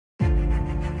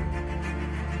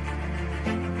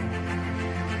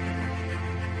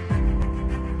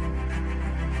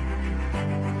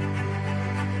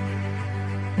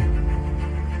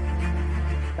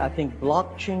I think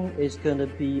blockchain is going to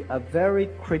be a very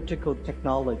critical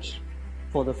technology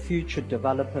for the future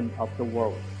development of the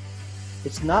world.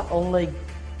 It's not only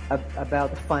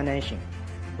about financing.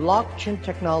 Blockchain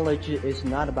technology is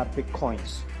not about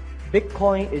Bitcoins.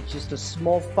 Bitcoin is just a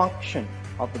small function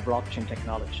of the blockchain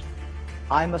technology.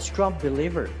 I'm a strong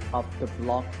believer of the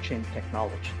blockchain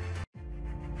technology.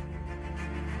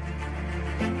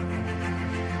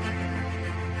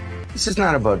 This is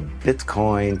not about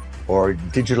Bitcoin or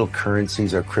digital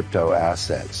currencies or crypto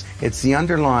assets. It's the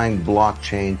underlying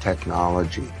blockchain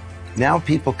technology. Now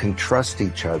people can trust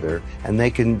each other and they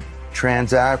can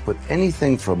transact with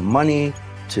anything from money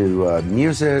to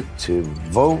music to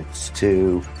votes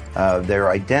to their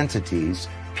identities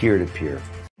peer-to-peer.